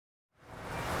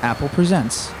Apple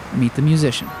presents Meet the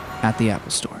Musician at the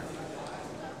Apple Store.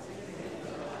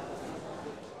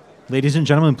 Ladies and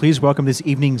gentlemen, please welcome this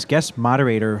evening's guest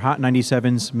moderator, Hot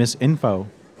 97's Miss Info.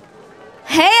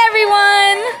 Hey, everyone!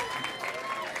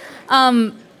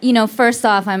 First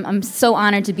off, I'm so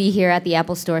honored to be here at the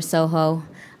Apple Store Soho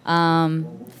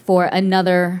for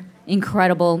another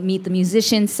incredible Meet the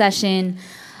Musician session.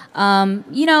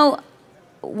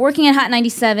 Working at Hot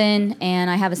 97, and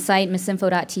I have a site,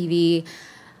 missinfo.tv,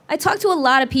 I talk to a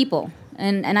lot of people,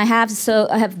 and I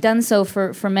have done so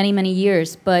for many, many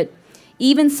years, but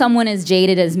even someone as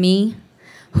jaded as me,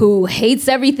 who hates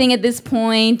everything at this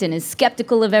point and is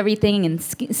skeptical of everything and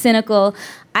cynical,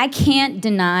 I can't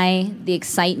deny the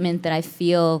excitement that I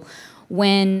feel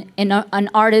when an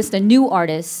artist, a new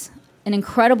artist, an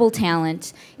incredible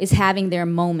talent is having their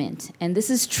moment. And this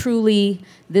is truly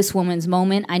this woman's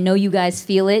moment. I know you guys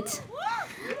feel it.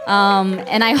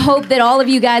 And I hope that all of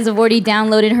you guys have already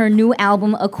downloaded her new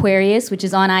album, Aquarius, which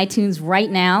is on iTunes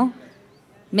right now.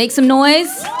 Make some noise.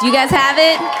 Do you guys have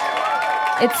it?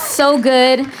 It's so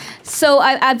good. So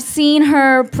I've seen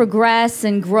her progress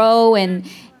and grow and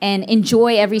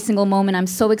enjoy every single moment. I'm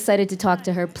so excited to talk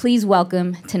to her. Please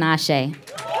welcome Tinashe.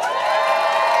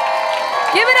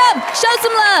 Give it up. Show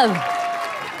some love.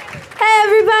 Hey,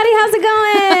 everybody. How's it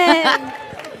going?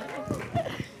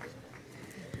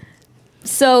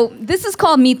 So this is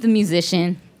called Meet the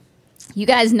Musician. You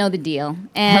guys know the deal.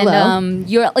 And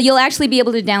you'll actually be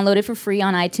able to download it for free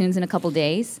on iTunes in a couple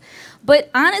days. But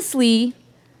honestly,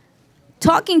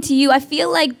 talking to you, I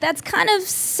feel like that's kind of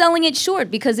selling it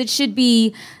short, because it should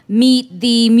be meet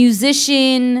the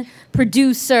musician,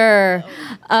 producer,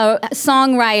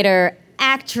 songwriter,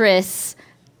 actress,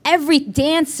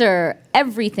 dancer,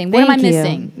 everything. What am I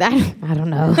missing? I don't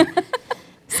know.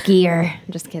 Skier.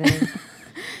 Just kidding.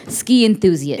 Ski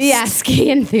enthusiast. Yeah, ski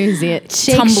enthusiast.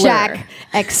 Shake Tumblr. Shack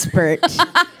expert.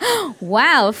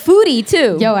 Wow, foodie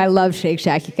too. Yo, I love Shake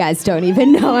Shack. You guys don't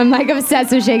even know. I'm like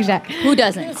obsessed with Shake Shack. Who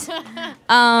doesn't?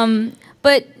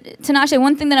 But Tinashe,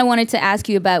 one thing that I wanted to ask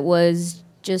you about was,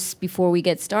 just before we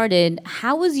get started,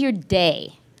 how was your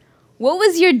day? What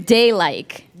was your day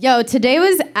like? Yo, today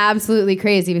was absolutely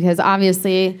crazy, because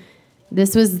obviously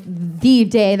this was the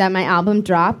day that my album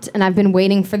dropped, and I've been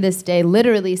waiting for this day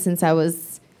literally since I was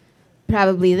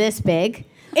probably this big.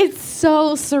 It's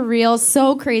so surreal,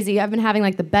 so crazy. I've been having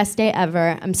like the best day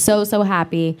ever. I'm so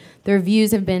happy. The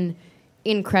reviews have been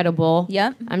incredible.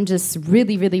 Yep. I'm just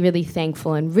really, really, really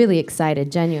thankful and really excited,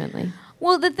 genuinely.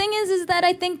 Well, the thing is that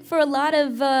I think for a lot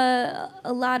of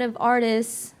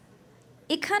artists,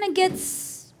 it kind of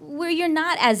gets where you're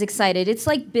not as excited. It's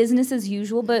like business as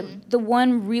usual, but the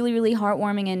one really, really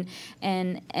heartwarming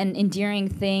and endearing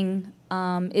thing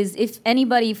is, if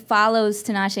anybody follows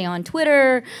Tinashe on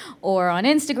Twitter or on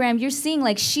Instagram, you're seeing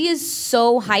like she is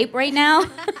so hype right now.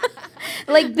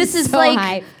 Like this is so like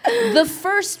hype. The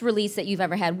first release that you've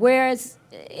ever had, whereas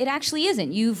it actually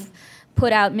isn't. You've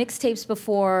put out mixtapes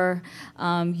before,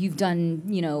 you've done,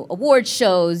 award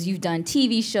shows, you've done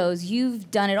TV shows, you've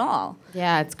done it all.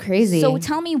 Yeah, it's crazy. So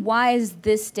tell me, why is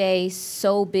this day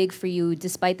so big for you,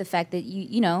 despite the fact that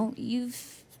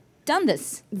you've done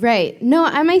this? Right. No,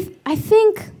 I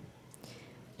think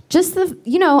just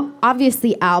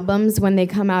obviously albums, when they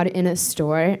come out in a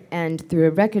store and through a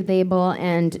record label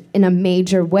and in a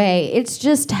major way, it's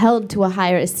just held to a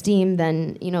higher esteem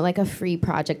than, like a free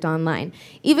project online.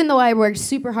 Even though I worked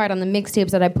super hard on the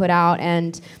mixtapes that I put out,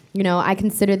 and, I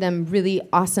consider them really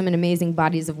awesome and amazing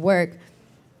bodies of work,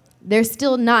 they're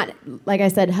still not, like I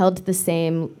said, held to the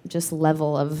same just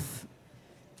level of,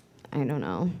 I don't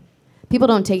know. People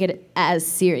don't take it as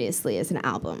seriously as an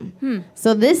album.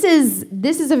 So this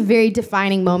is a very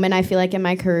defining moment, I feel like, in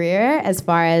my career as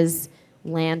far as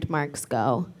landmarks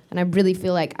go. And I really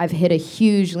feel like I've hit a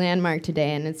huge landmark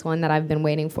today, and it's one that I've been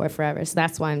waiting for forever. So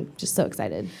that's why I'm just so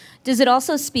excited. Does it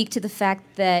also speak to the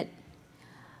fact that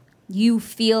you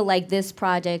feel like this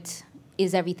project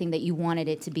is everything that you wanted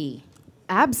it to be?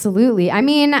 Absolutely. I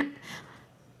mean,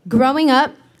 growing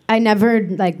up, I never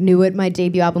knew what my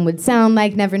debut album would sound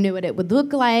like, never knew what it would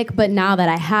look like, but now that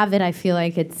I have it, I feel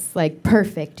like it's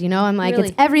perfect, I'm like, Really?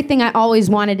 It's everything I always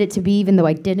wanted it to be, even though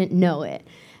I didn't know it.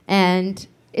 And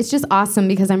it's just awesome,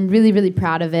 because I'm really, really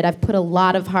proud of it. I've put a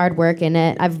lot of hard work in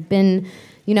it. I've been,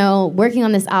 working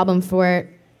on this album for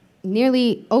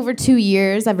nearly over 2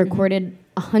 years. I've recorded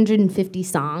 150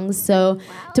 songs. So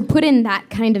to put in that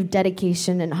kind of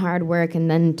dedication and hard work, and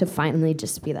then to finally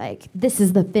just be like, this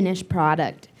is the finished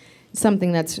product,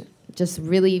 something that's just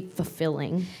really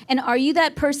fulfilling. And are you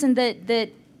that person that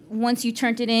once you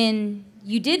turned it in,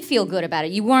 you did feel good about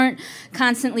it. You weren't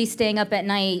constantly staying up at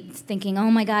night thinking, oh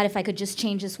my God, if I could just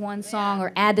change this one song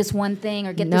or add this one thing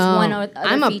or get this one other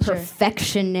I'm a feature.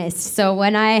 perfectionist. So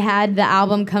when I had the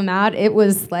album come out, it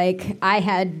was like I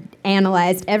had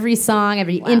analyzed every song,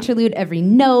 every interlude, every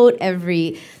note,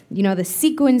 every, the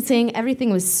sequencing.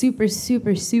 Everything was super,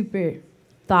 super, super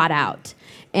thought out.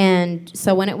 And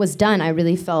so when it was done, I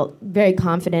really felt very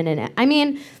confident in it. I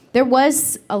mean, there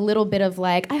was a little bit of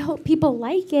like, I hope people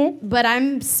like it, but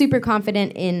I'm super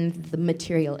confident in the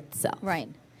material itself. Right.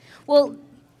 Well,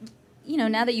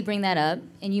 now that you bring that up,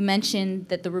 and you mentioned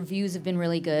that the reviews have been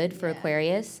really good for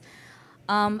Aquarius,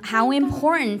 how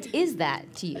important is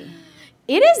that to you?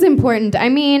 It is important. I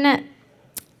mean,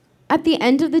 at the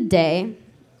end of the day,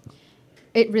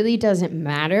 it really doesn't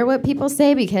matter what people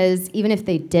say, because even if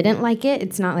they didn't like it,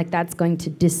 it's not like that's going to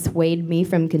dissuade me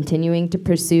from continuing to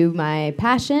pursue my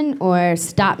passion or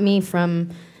stop me from,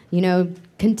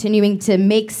 continuing to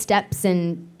make steps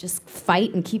and just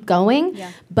fight and keep going.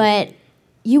 Yeah. But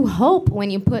you hope when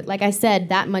you put, like I said,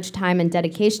 that much time and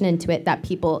dedication into it that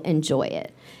people enjoy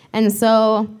it. And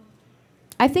so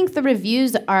I think the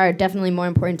reviews are definitely more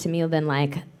important to me than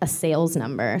like a sales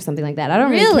number or something like that. I don't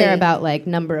really care about like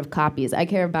number of copies. I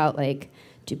care about like,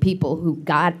 do people who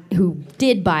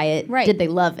did buy it, did they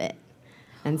love it?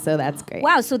 And so that's great.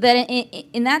 Wow, so that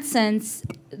in that sense,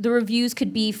 the reviews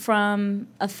could be from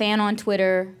a fan on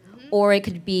Twitter, or it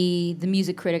could be the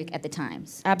music critic at the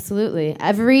Times. Absolutely.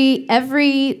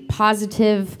 Every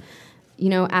positive,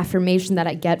 affirmation that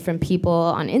I get from people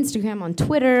on Instagram, on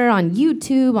Twitter, on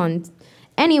YouTube, on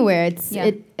anywhere,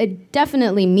 it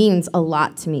definitely means a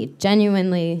lot to me.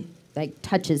 Genuinely, like,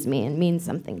 touches me and means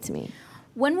something to me.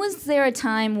 When was there a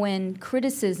time when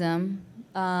criticism,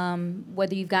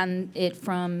 whether you've gotten it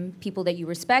from people that you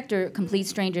respect or complete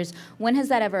strangers, when has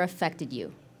that ever affected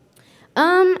you?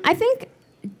 I think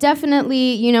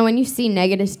definitely, when you see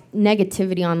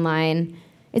negativity online,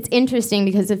 it's interesting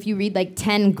because if you read like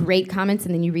 10 great comments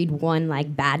and then you read one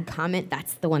like bad comment,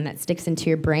 that's the one that sticks into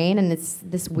your brain, and it's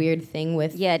this weird thing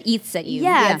with... Yeah, it eats at you.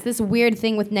 Yeah, it's this weird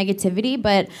thing with negativity,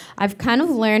 but I've kind of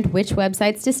learned which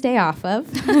websites to stay off of.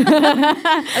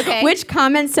 Okay. Which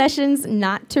comment sessions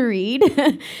not to read.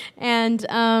 And,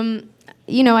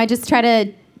 I just try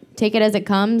to take it as it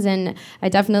comes, and I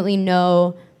definitely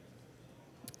know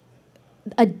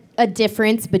a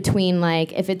difference between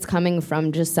like if it's coming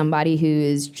from just somebody who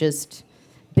is just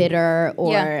bitter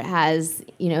or has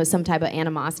some type of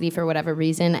animosity for whatever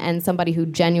reason, and somebody who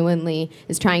genuinely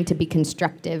is trying to be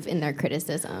constructive in their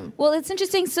criticism. Well, it's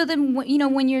interesting. So then,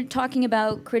 when you're talking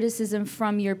about criticism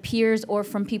from your peers or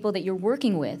from people that you're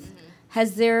working with,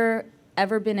 has there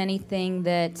ever been anything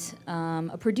that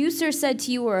a producer said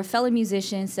to you or a fellow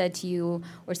musician said to you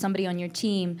or somebody on your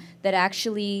team that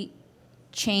actually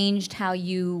changed how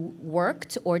you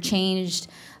worked or changed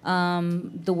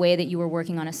the way that you were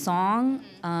working on a song?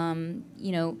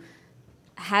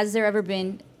 Has there ever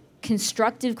been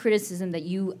constructive criticism that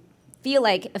you feel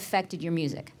like affected your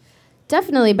music?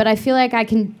 Definitely, but I feel like I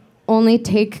can only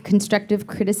take constructive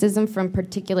criticism from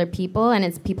particular people, and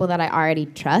it's people that I already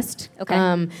trust.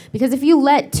 Okay. Because if you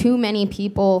let too many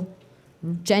people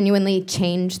genuinely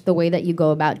change the way that you go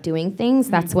about doing things,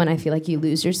 that's when I feel like you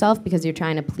lose yourself, because you're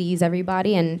trying to please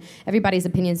everybody, and everybody's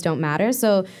opinions don't matter.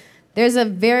 So there's a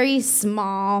very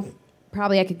small,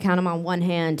 probably I could count them on one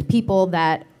hand, people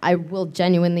that I will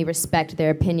genuinely respect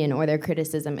their opinion or their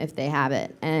criticism if they have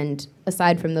it. And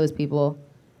aside from those people,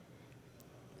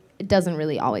 it doesn't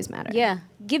really always matter. Yeah.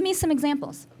 Give me some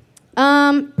examples.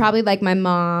 Probably like my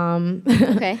mom,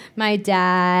 Okay. my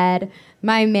dad,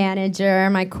 my manager,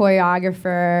 my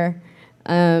choreographer,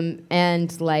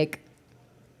 and like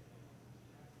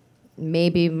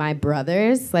maybe my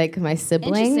brothers, like my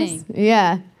siblings. Interesting.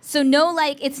 Yeah. So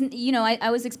I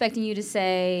was expecting you to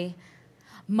say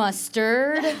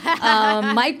mustard,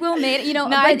 Mike will made it, No,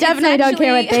 I definitely don't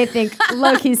care what they think.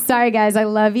 Low-key, sorry guys, I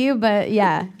love you, but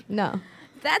yeah, no.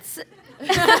 That's...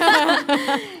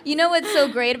 What's so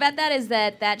great about that is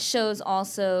that shows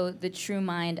also the true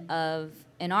mind of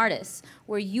an artist,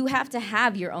 where you have to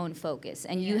have your own focus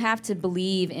and you have to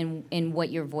believe in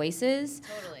what your voice is.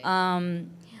 Totally.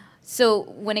 So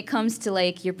when it comes to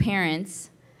like your parents,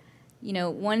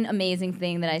 one amazing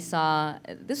thing that I saw,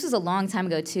 this was a long time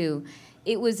ago too,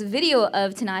 it was a video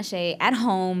of Tinashe at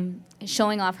home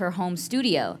showing off her home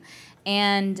studio.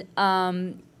 And,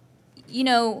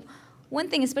 one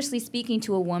thing, especially speaking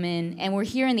to a woman, and we're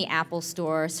here in the Apple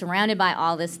store, surrounded by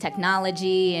all this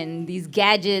technology and these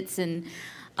gadgets, and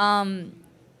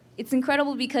it's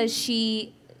incredible because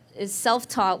she is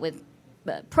self-taught with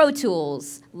Pro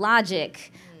Tools,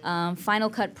 Logic, Final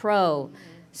Cut Pro.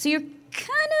 So you're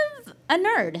kind of a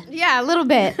nerd. Yeah, a little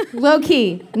bit. Low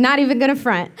key. Not even gonna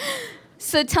front.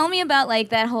 So tell me about like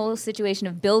that whole situation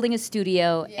of building a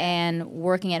studio and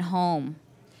working at home.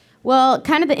 Well,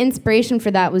 kind of the inspiration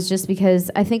for that was just because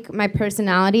I think my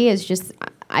personality is just,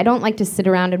 I don't like to sit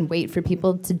around and wait for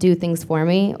people to do things for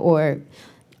me or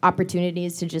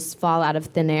opportunities to just fall out of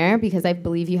thin air, because I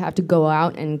believe you have to go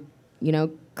out and, you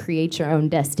know, create your own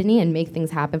destiny and make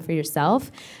things happen for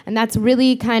yourself. And that's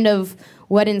really kind of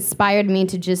what inspired me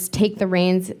to just take the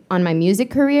reins on my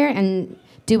music career and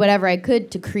do whatever I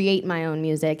could to create my own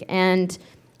music. And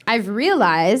I've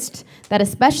realized that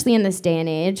especially in this day and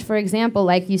age, for example,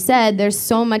 like you said, there's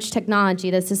so much technology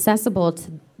that's accessible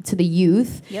to the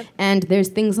youth. Yep. And there's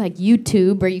things like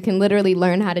YouTube where you can literally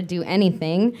learn how to do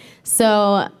anything.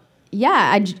 So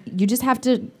yeah, you just have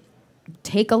to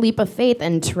take a leap of faith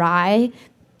and try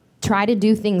to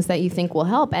do things that you think will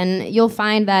help. And you'll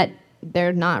find that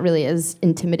they're not really as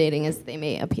intimidating as they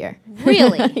may appear.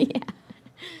 Really? Yeah.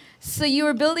 So you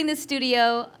were building this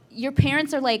studio. Your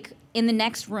parents are like in the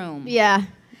next room. Yeah.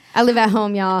 I live at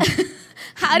home, y'all.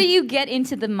 How do you get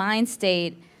into the mind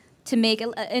state to make,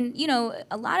 and you know,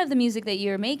 a lot of the music that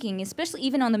you're making, especially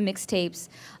even on the mixtapes,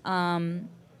 can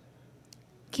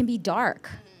be dark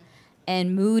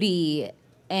and moody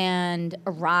and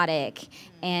erotic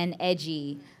and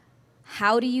edgy.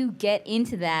 How do you get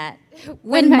into that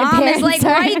when my mom is like parents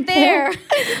are right there?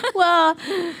 Well,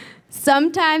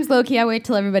 sometimes, low-key, I wait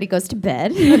till everybody goes to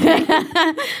bed.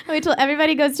 I wait till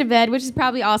everybody goes to bed, which is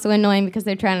probably also annoying because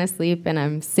they're trying to sleep and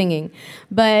I'm singing.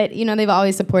 But, you know, they've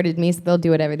always supported me, so they'll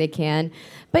do whatever they can.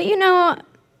 But, you know,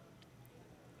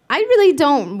 I really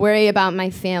don't worry about my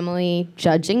family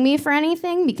judging me for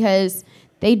anything because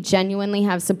they genuinely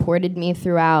have supported me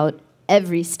throughout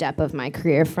every step of my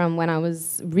career from when I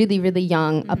was really, really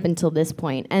young up until this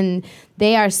point. And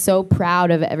they are so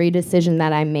proud of every decision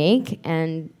that I make.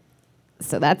 And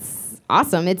so that's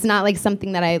awesome. It's not like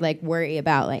something that I like worry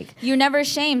about. Like, You're never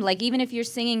ashamed. Like even if you're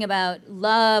singing about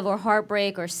love or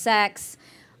heartbreak or sex,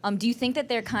 do you think that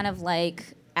they're kind of like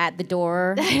at the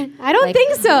door? I don't Like,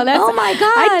 think so. oh my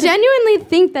God. I genuinely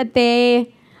think that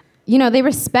they, you know, they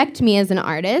respect me as an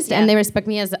artist Yeah. and they respect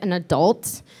me as an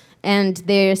adult and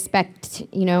they respect,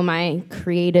 you know, my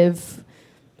creative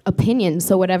opinion.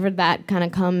 So whatever that kind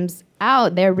of comes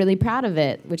out, they're really proud of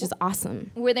it, which is awesome.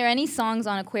 Were there any songs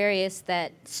on Aquarius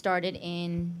that started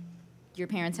in your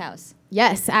parents' house?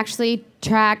 Yes, actually,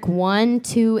 track 1,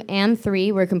 2, and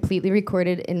 3 were completely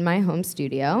recorded in my home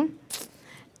studio.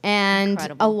 And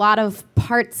Incredible. a lot of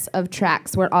parts of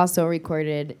tracks were also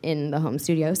recorded in the home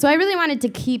studio. So I really wanted to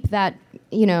keep that,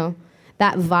 you know,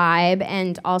 that vibe,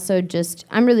 and also just,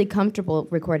 I'm really comfortable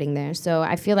recording there. So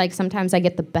I feel like sometimes I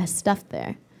get the best stuff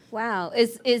there. Wow.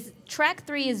 Is track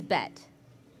 3 is Bet?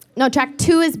 No, track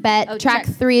 2 is Bet, Oh, track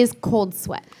track- 3 is Cold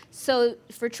Sweat. So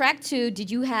for track 2, did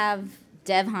you have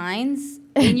Dev Hynes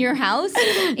in your house?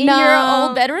 In No, your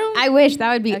old bedroom? I wish,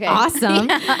 that would be Okay. awesome.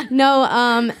 Yeah. No,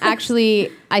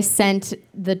 actually, I sent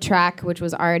the track, which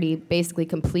was already basically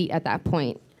complete at that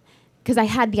point, because I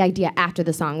had the idea after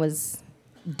the song was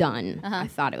done. I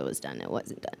thought it was done. It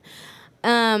wasn't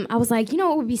done. I was like, you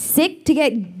know, it would be sick to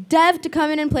get Dev to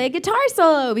come in and play a guitar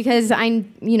solo, because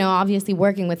I'm, you know, obviously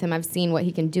working with him, I've seen what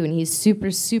he can do, and he's super,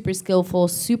 super skillful,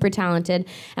 super talented,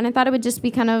 and I thought it would just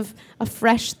be kind of a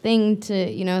fresh thing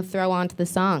to, you know, throw onto the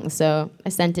song. So I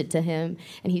sent it to him,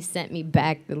 and he sent me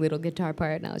back the little guitar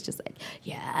part, and I was just like,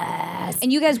 yes.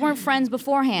 And you guys weren't friends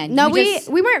beforehand? No, You we just-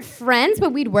 weren't friends,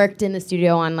 but we'd worked in the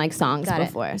studio on like songs Got it.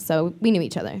 before, so we knew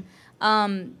each other.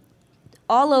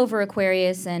 all over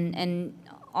Aquarius and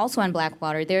also on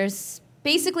Blackwater, there's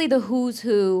basically the who's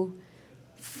who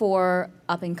for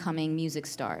up-and-coming music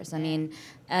stars. I mean,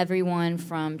 everyone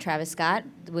from Travis Scott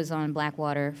was on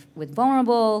Blackwater with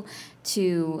Vulnerable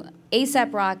to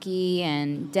A$AP Rocky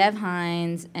and Dev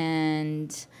Hynes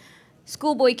and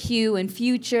Schoolboy Q and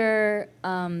Future,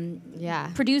 Yeah.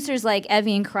 producers like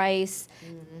Evian Christ,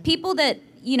 people that,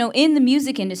 you know, in the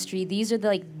music industry, these are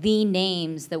the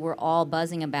names that we're all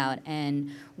buzzing about,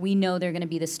 and we know they're going to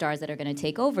be the stars that are going to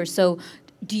take over. So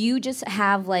do you just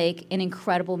have like an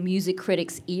incredible music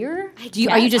critic's ear?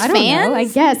 Are you just I don't fans? know, I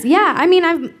guess. Yeah. I mean,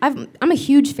 I'm a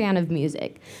huge fan of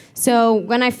music. So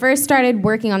when I first started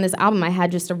working on this album, I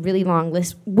had just a really long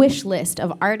wish list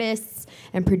of artists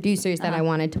and producers that I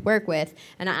wanted to work with,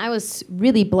 and I was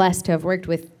really blessed to have worked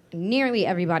with nearly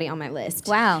everybody on my list.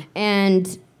 Wow.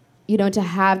 And you know, to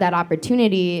have that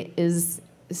opportunity is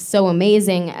so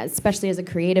amazing, especially as a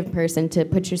creative person, to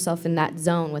put yourself in that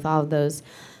zone with all of those,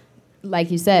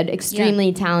 like you said,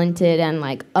 extremely talented and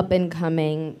like up and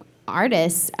coming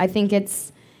artists. I think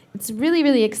it's it's really,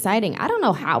 really exciting. I don't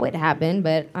know how it happened,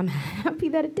 but I'm happy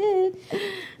that it did.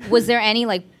 Was there any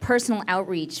like personal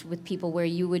outreach with people where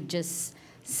you would just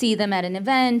see them at an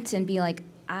event and be like,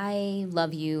 I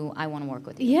love you, I want to work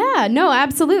with you? Yeah, no,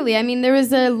 absolutely. I mean, there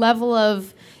was a level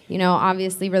of,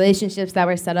 obviously relationships that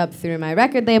were set up through my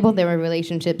record label. There were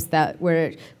relationships that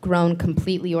were grown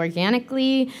completely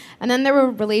organically. And then there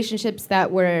were relationships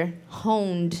that were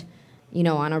honed,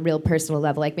 on a real personal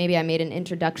level. Like maybe I made an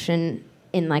introduction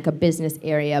in like a business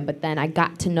area, but then I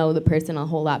got to know the person a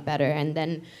whole lot better, and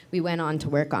then we went on to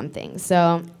work on things.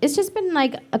 So it's just been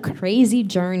like a crazy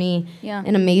journey,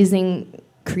 an amazing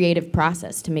creative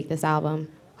process to make this album.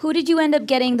 Who did you end up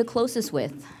getting the closest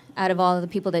with out of all of the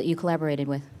people that you collaborated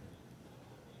with?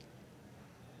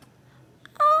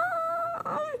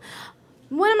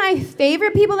 One of my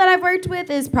favorite people that I've worked with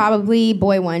is probably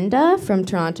Boi-1da from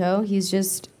Toronto. He's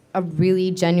just a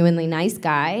really genuinely nice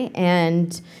guy,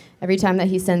 and every time that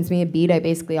he sends me a beat, I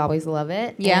basically always love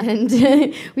it. Yeah.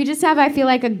 And we just have, I feel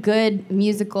like, a good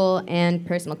musical and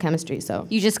personal chemistry. So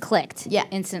You just clicked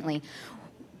instantly.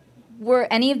 Were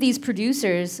any of these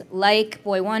producers, like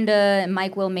Boi-1da and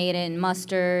Mike Will Made It and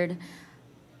Mustard,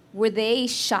 were they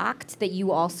shocked that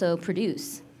you also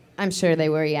produce? I'm sure they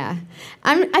were, yeah.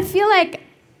 I feel like,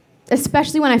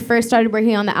 especially when I first started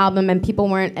working on the album and people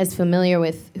weren't as familiar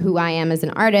with who I am as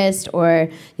an artist, or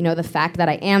the fact that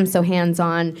I am so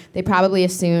hands-on, they probably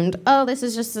assumed, oh, this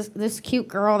is just this cute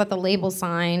girl that the label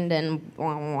signed and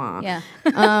blah, blah, blah. Yeah.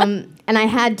 And I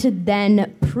had to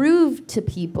then prove to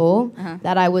people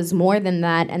that I was more than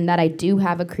that, and that I do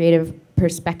have a creative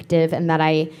perspective, and that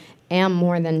I am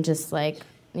more than just like,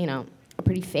 a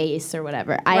pretty face or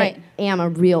whatever. Right. I am a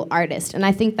real artist. And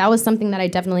I think that was something that I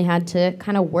definitely had to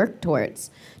kind of work towards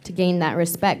to gain that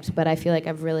respect. But I feel like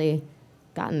I've really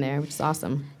gotten there, which is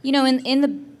awesome.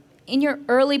 In your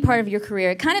early part of your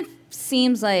career, it kind of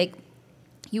seems like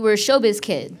you were a showbiz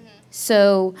kid. Mm-hmm.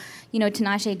 So,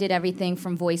 Tinashe did everything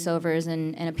from voiceovers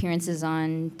and appearances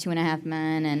on 2.5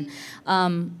 Men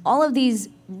and all of these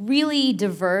really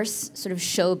diverse sort of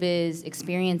showbiz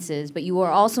experiences. But you were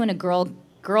also in a girl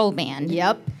band.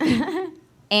 Yep.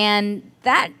 And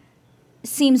that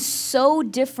seems so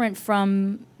different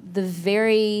from the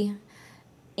very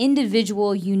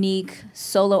individual, unique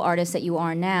solo artist that you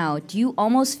are now. Do you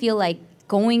almost feel like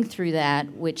going through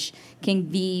that, which can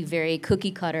be very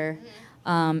cookie cutter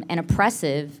and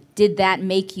oppressive, did that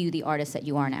make you the artist that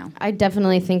you are now? I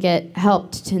definitely think it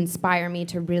helped to inspire me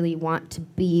to really want to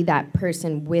be that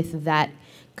person with that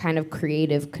kind of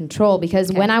creative control,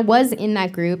 because when I was in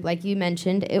that group, like you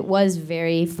mentioned, it was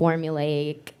very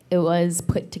formulaic. It was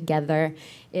put together.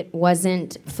 It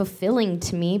wasn't fulfilling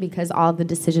to me because all the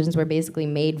decisions were basically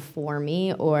made for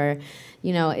me, or,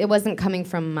 it wasn't coming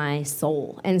from my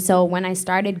soul. And so when I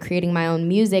started creating my own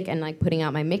music and like putting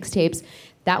out my mixtapes,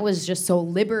 that was just so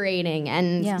liberating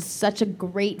and such a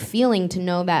great feeling to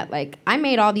know that like I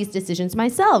made all these decisions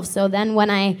myself. So then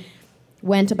when I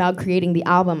went about creating the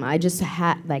album, I just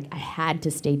had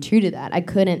to stay true to that. I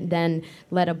couldn't then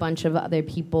let a bunch of other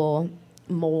people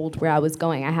mold where I was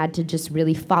going. I had to just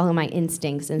really follow my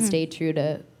instincts and stay true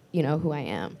to, who I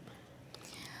am.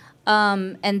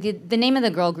 And the name of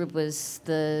the girl group was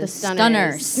the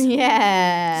Stunners.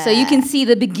 Yeah. So you can see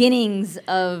the beginnings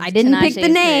of I didn't pick the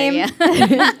name. Career,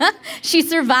 yeah. She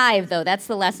survived, though. That's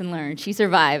the lesson learned. She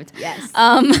survived. Yes.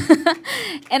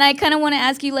 And I kind of want to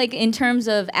ask you, like, in terms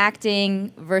of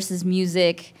acting versus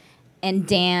music and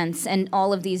dance and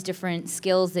all of these different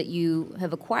skills that you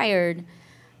have acquired,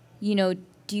 do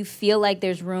you feel like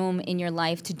there's room in your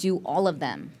life to do all of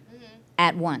them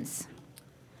at once?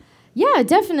 Yeah,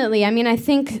 definitely. I mean, I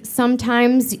think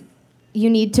sometimes you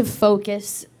need to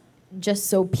focus just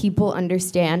so people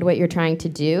understand what you're trying to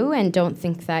do and don't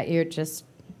think that you're just,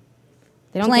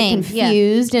 they don't Playing, get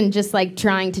confused and just like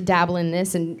trying to dabble in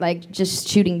this and like just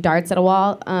shooting darts at a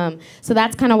wall. So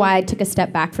that's kind of why I took a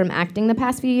step back from acting the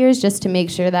past few years, just to make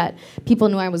sure that people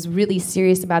knew I was really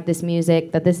serious about this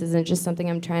music, that this isn't just something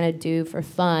I'm trying to do for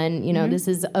fun. This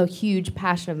is a huge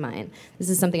passion of mine. This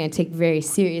is something I take very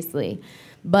seriously.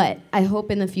 But I hope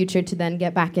in the future to then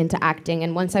get back into acting.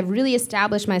 And once I've really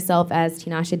established myself as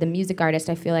Tinashe, the music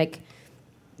artist, I feel like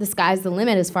the sky's the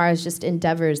limit as far as just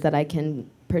endeavors that I can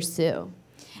pursue.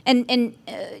 And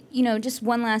just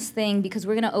one last thing, because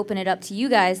we're going to open it up to you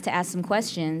guys to ask some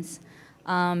questions.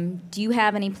 Do you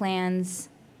have any plans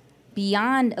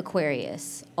beyond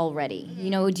Aquarius already?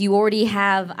 Do you already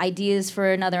have ideas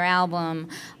for another album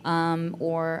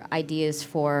or ideas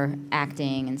for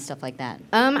acting and stuff like that?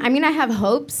 I mean, I have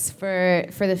hopes for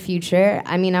the future.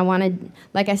 I mean, I want to,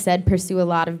 like I said, pursue a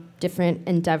lot of different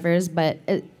endeavors, but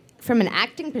from an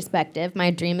acting perspective,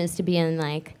 my dream is to be in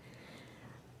like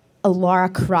a Lara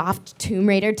Croft Tomb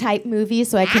Raider type movie,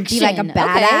 so I could be like a Action,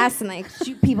 badass and like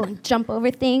shoot people and jump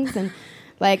over things, and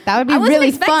like that would be I wasn't really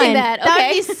expecting fun. that. That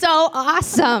Okay. would be so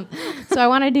awesome. So I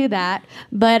want to do that.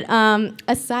 But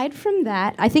aside from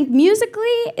that, I think musically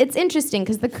it's interesting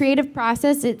because the creative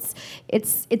process it's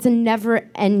a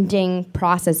never-ending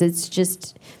process. It's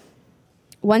just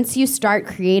once you start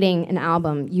creating an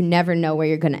album, you never know where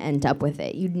you're going to end up with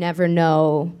it. You never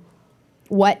know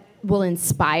what will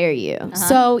inspire you.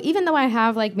 So even though I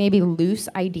have like maybe loose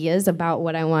ideas about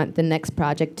what I want the next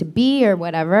project to be or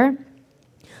whatever,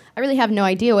 I really have no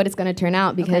idea what it's going to turn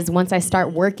out because once I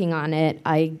start working on it,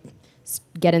 I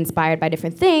get inspired by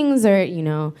different things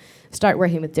or, start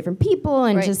working with different people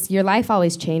and just your life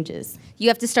always changes. You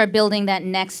have to start building that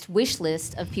next wish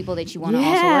list of people that you want to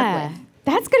also work with.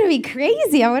 That's going to be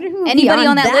crazy. I wonder who will be Anybody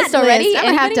on that list already? I'm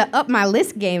going to have Anybody? to up my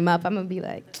list game up. I'm going to be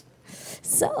like,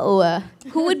 so...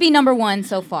 Who would be number one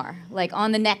so far? Like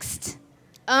on the next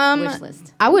wish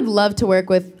list? I would love to work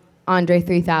with Andre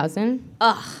 3000.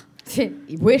 Ugh.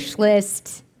 Wish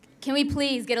list. Can we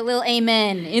please get a little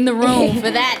amen in the room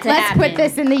for that to Let's happen? put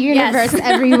this in the universe, Yes.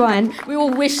 everyone. We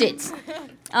will wish it.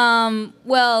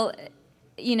 Well,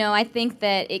 I think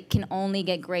that it can only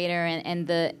get greater, and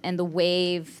the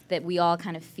wave that we all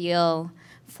kind of feel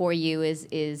for you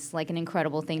is like an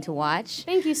incredible thing to watch.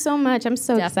 Thank you so much. I'm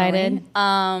so Definitely.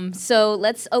 excited. So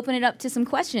let's open it up to some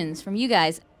questions from you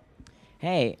guys.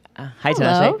 Hey, hi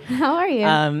Hello. Tinashe. How are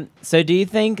you? So do you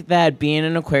think that being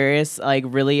an Aquarius like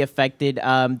really affected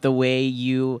the way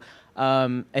you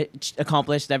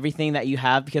accomplished everything that you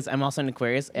have? Because I'm also an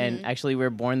Aquarius, and actually we're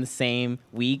born the same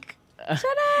week. Shut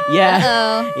up! Yeah,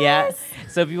 Uh-oh. yeah.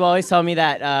 So people always tell me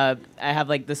that I have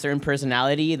like the certain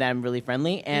personality that I'm really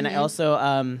friendly, and I also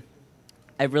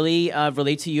I really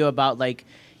relate to you about like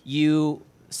you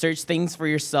search things for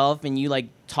yourself and you like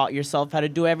taught yourself how to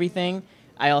do everything.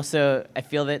 I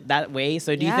feel that way.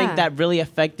 So do you think Yeah. that really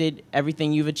affected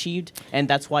everything you've achieved, and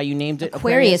that's why you named it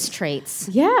Aquarius traits.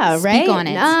 Yeah, Speak right? on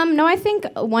it. No, I think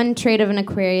one trait of an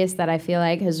Aquarius that I feel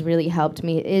like has really helped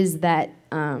me is that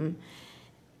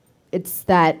it's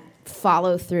that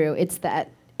follow through. It's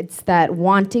that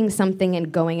wanting something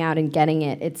and going out and getting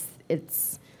it.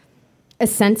 It's a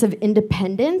sense of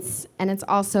independence, and it's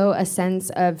also a sense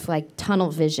of like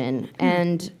tunnel vision.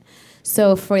 And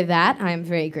so for that, I'm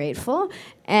very grateful.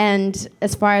 And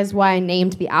as far as why I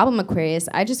named the album Aquarius,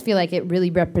 I just feel like it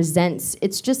really represents,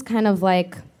 it's just kind of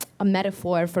like a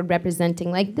metaphor for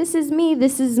representing, like, this is me,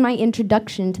 this is my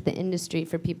introduction to the industry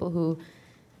for people who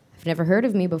have never heard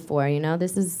of me before,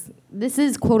 this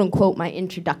is quote unquote my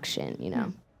introduction,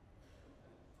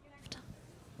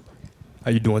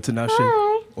 How you doing, Tinashe?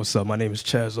 Hi. What's up? My name is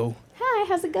Chazo. Hi,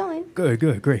 how's it going?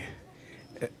 Good, great.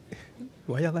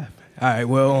 Why y'all laughing? All right,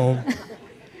 well,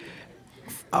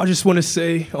 I just want to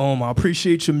say I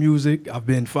appreciate your music. I've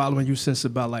been following you since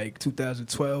about like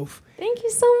 2012. Thank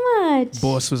you so much.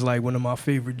 Boss was like one of my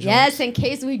favorite joints. Yes, in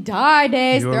case we die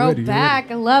days, You throw already, back.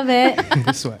 I love it.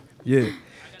 That's right. Yeah.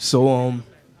 So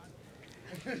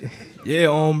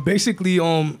basically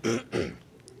I'm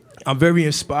very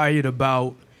inspired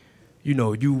about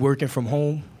you working from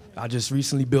home. I just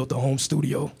recently built a home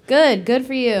studio. Good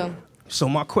for you. So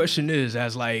my question is,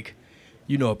 as like,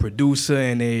 a producer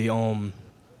and and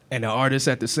an artist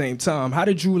at the same time, how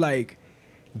did you like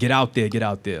get out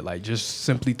there, like just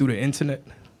simply through the internet?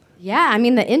 Yeah, I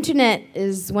mean, the internet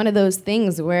is one of those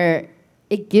things where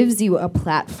it gives you a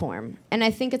platform. And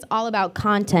I think it's all about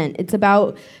content. It's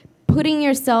about putting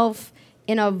yourself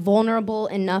in a vulnerable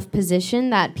enough position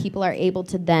that people are able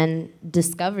to then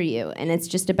discover you. And it's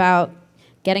just about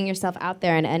getting yourself out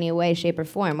there in any way, shape, or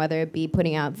form, whether it be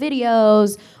putting out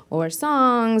videos or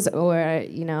songs or,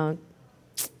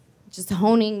 just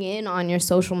honing in on your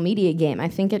social media game. I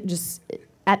think it just,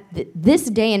 at this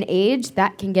day and age,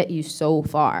 that can get you so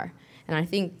far. And I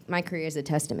think my career is a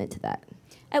testament to that.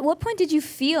 At what point did you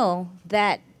feel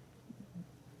that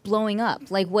blowing up?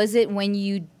 Like, was it when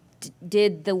you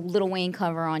did the Lil Wayne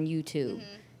cover on YouTube?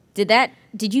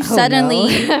 Did you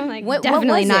suddenly? Oh, no. I'm like, what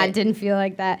definitely was not. it? Didn't feel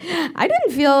like that. I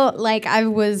didn't feel like I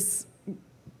was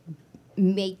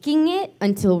making it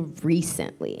until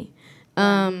recently.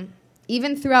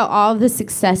 Even throughout all the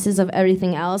successes of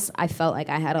everything else, I felt like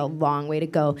I had a long way to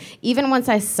go. Even once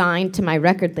I signed to my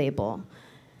record label,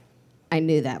 I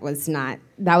knew it's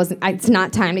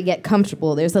not time to get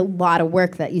comfortable. There's a lot of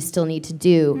work that you still need to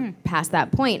do past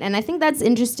that point. And I think that's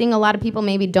interesting. A lot of people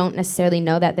maybe don't necessarily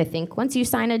know that. They think once you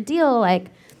sign a deal,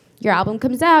 like your album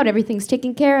comes out, everything's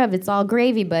taken care of, it's all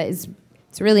gravy, but it's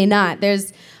really not.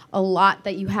 There's a lot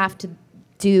that you have to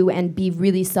do and be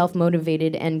really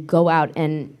self-motivated and go out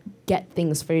and get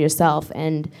things for yourself.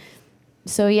 And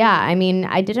So yeah, I mean,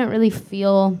 I didn't really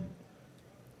feel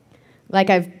like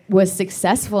I was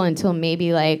successful until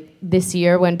maybe like this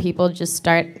year when people just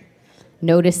start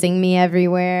noticing me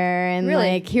everywhere and Really?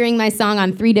 like hearing my song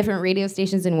on 3 different radio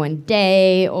stations in one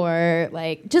day, or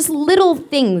like just little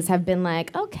things have been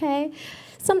like, okay,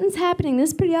 something's happening. This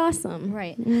is pretty awesome.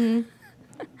 Right.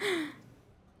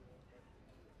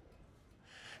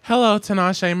 Hello,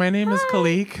 Tinashe. My name is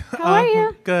Khalik. How are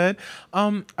you? Good.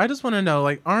 I just want to know,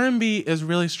 like, R&B is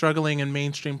really struggling in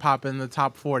mainstream pop in the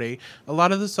top 40. A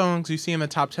lot of the songs you see in the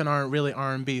top 10 aren't really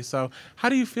R&B. So how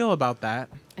do you feel about that?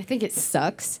 I think it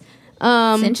sucks.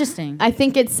 It's interesting. I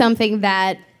think it's something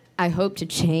that I hope to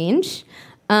change.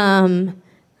 I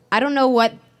don't know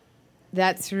what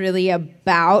that's really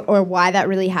about or why that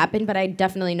really happened, but I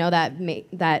definitely know that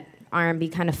that R&B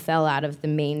kind of fell out of the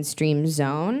mainstream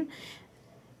zone.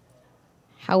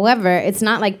 However, it's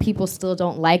not like people still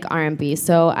don't like R&B.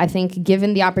 So I think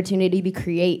given the opportunity to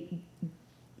create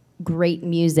great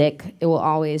music, it will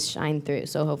always shine through.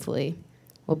 So hopefully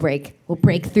we'll break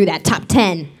through that top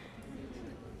 10.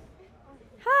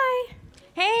 Hi.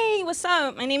 Hey, what's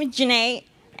up? My name is Janae,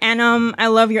 and I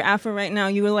love your afro right now.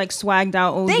 You were like swagged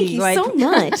out OG. Thank you like, so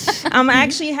much. I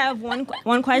actually have one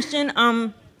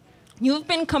question. You've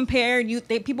been compared.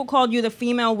 People called you the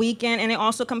female Weekend, and they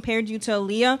also compared you to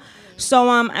Aaliyah. So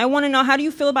I want to know, how do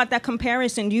you feel about that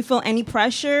comparison? Do you feel any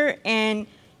pressure? And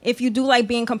if you do like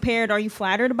being compared, are you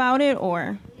flattered about it,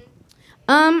 or?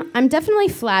 I'm definitely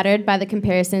flattered by the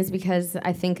comparisons because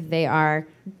I think they are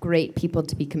great people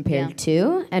to be compared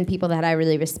to and people that I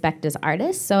really respect as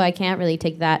artists. So I can't really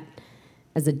take that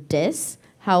as a diss.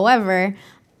 However,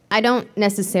 I don't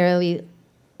necessarily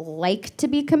like to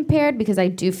be compared because I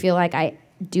do feel like I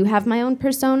do have my own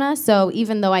persona. So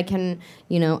even though I can,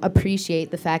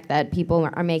 appreciate the fact that people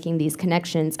are making these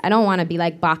connections, I don't want to be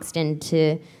like boxed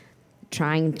into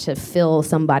trying to fill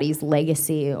somebody's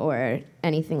legacy or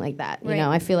anything like that. Right.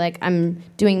 I feel like I'm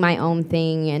doing my own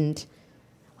thing, and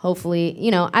hopefully,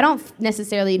 I don't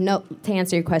necessarily know, to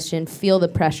answer your question, feel the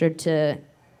pressure to,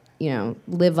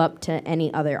 live up to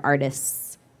any other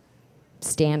artist's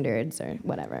standards or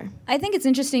whatever. I think it's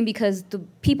interesting because the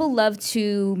people love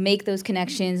to make those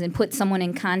connections and put someone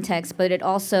in context, but it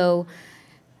also,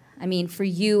 for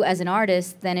you as an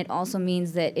artist, then it also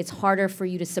means that it's harder for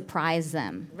you to surprise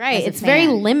them. Right. as a It's very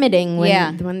fan. limiting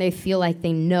when they feel like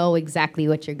they know exactly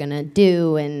what you're going to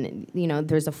do and,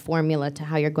 there's a formula to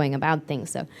how you're going about things.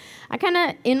 So I kind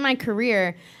of, in my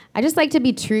career, I just like to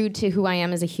be true to who I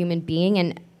am as a human being,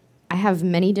 and I have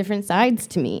many different sides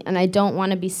to me, and I don't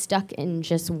want to be stuck in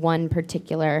just one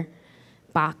particular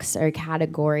box or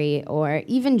category or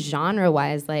even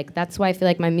genre-wise. Like, that's why I feel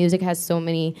like my music has so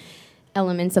many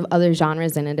elements of other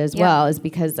genres in it as well, is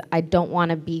because I don't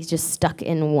want to be just stuck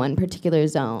in one particular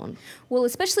zone. Well,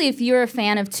 especially if you're a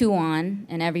fan of Tuon,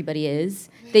 and everybody is,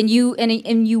 then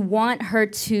you want her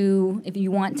to, if you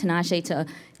want Tinashe to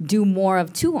do more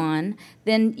of Tuon,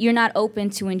 then you're not open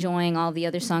to enjoying all the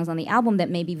other songs on the album that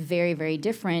may be very, very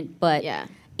different, but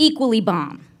equally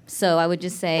bomb. So I would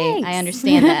just say, Thanks. I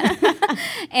understand that.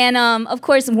 And of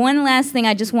course, one last thing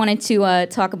I just wanted to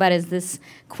talk about is this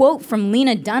quote from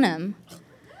Lena Dunham.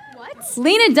 What?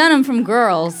 Lena Dunham from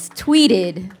Girls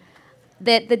tweeted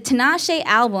that the Tinashe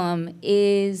album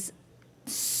is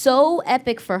so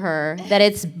epic for her that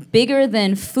it's bigger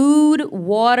than food,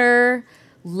 water,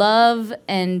 love,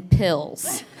 and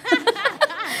pills.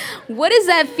 What does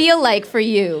that feel like for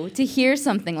you to hear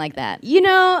something like that?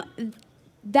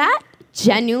 That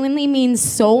genuinely means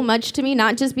so much to me,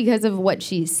 not just because of what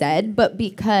she said, but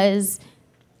because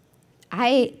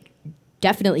I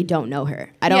definitely don't know her.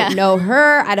 I don't know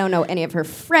her. I don't know any of her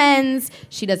friends.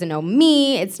 She doesn't know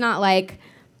me. It's not like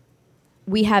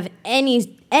we have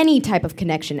any type of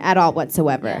connection at all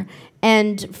whatsoever. Yeah.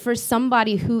 And for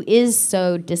somebody who is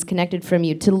so disconnected from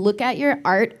you to look at your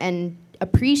art and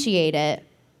appreciate it,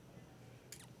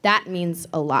 that means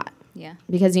a lot. Yeah.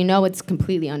 Because it's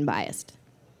completely unbiased.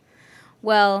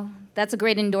 Well, that's a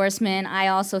great endorsement. I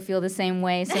also feel the same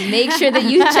way. So make sure that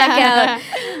you check out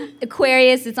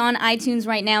Aquarius. It's on iTunes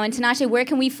right now. And Tinashe, where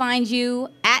can we find you?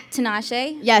 At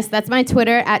Tinashe? Yes, that's my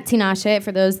Twitter, at Tinashe.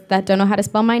 For those that don't know how to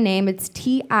spell my name, it's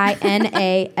Tinashe.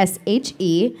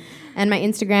 And my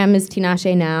Instagram is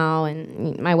Tinashe Now.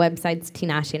 And my website's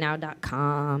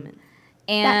tinashenow.com.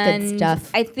 And that good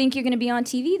stuff. I think you're going to be on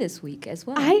TV this week as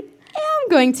well. I am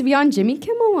going to be on Jimmy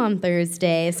Kimmel on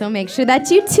Thursday, so make sure that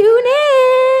you tune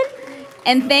in.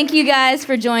 And thank you guys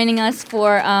for joining us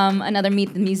for another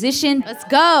Meet the Musician. Let's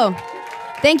go.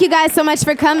 Thank you guys so much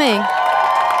for coming.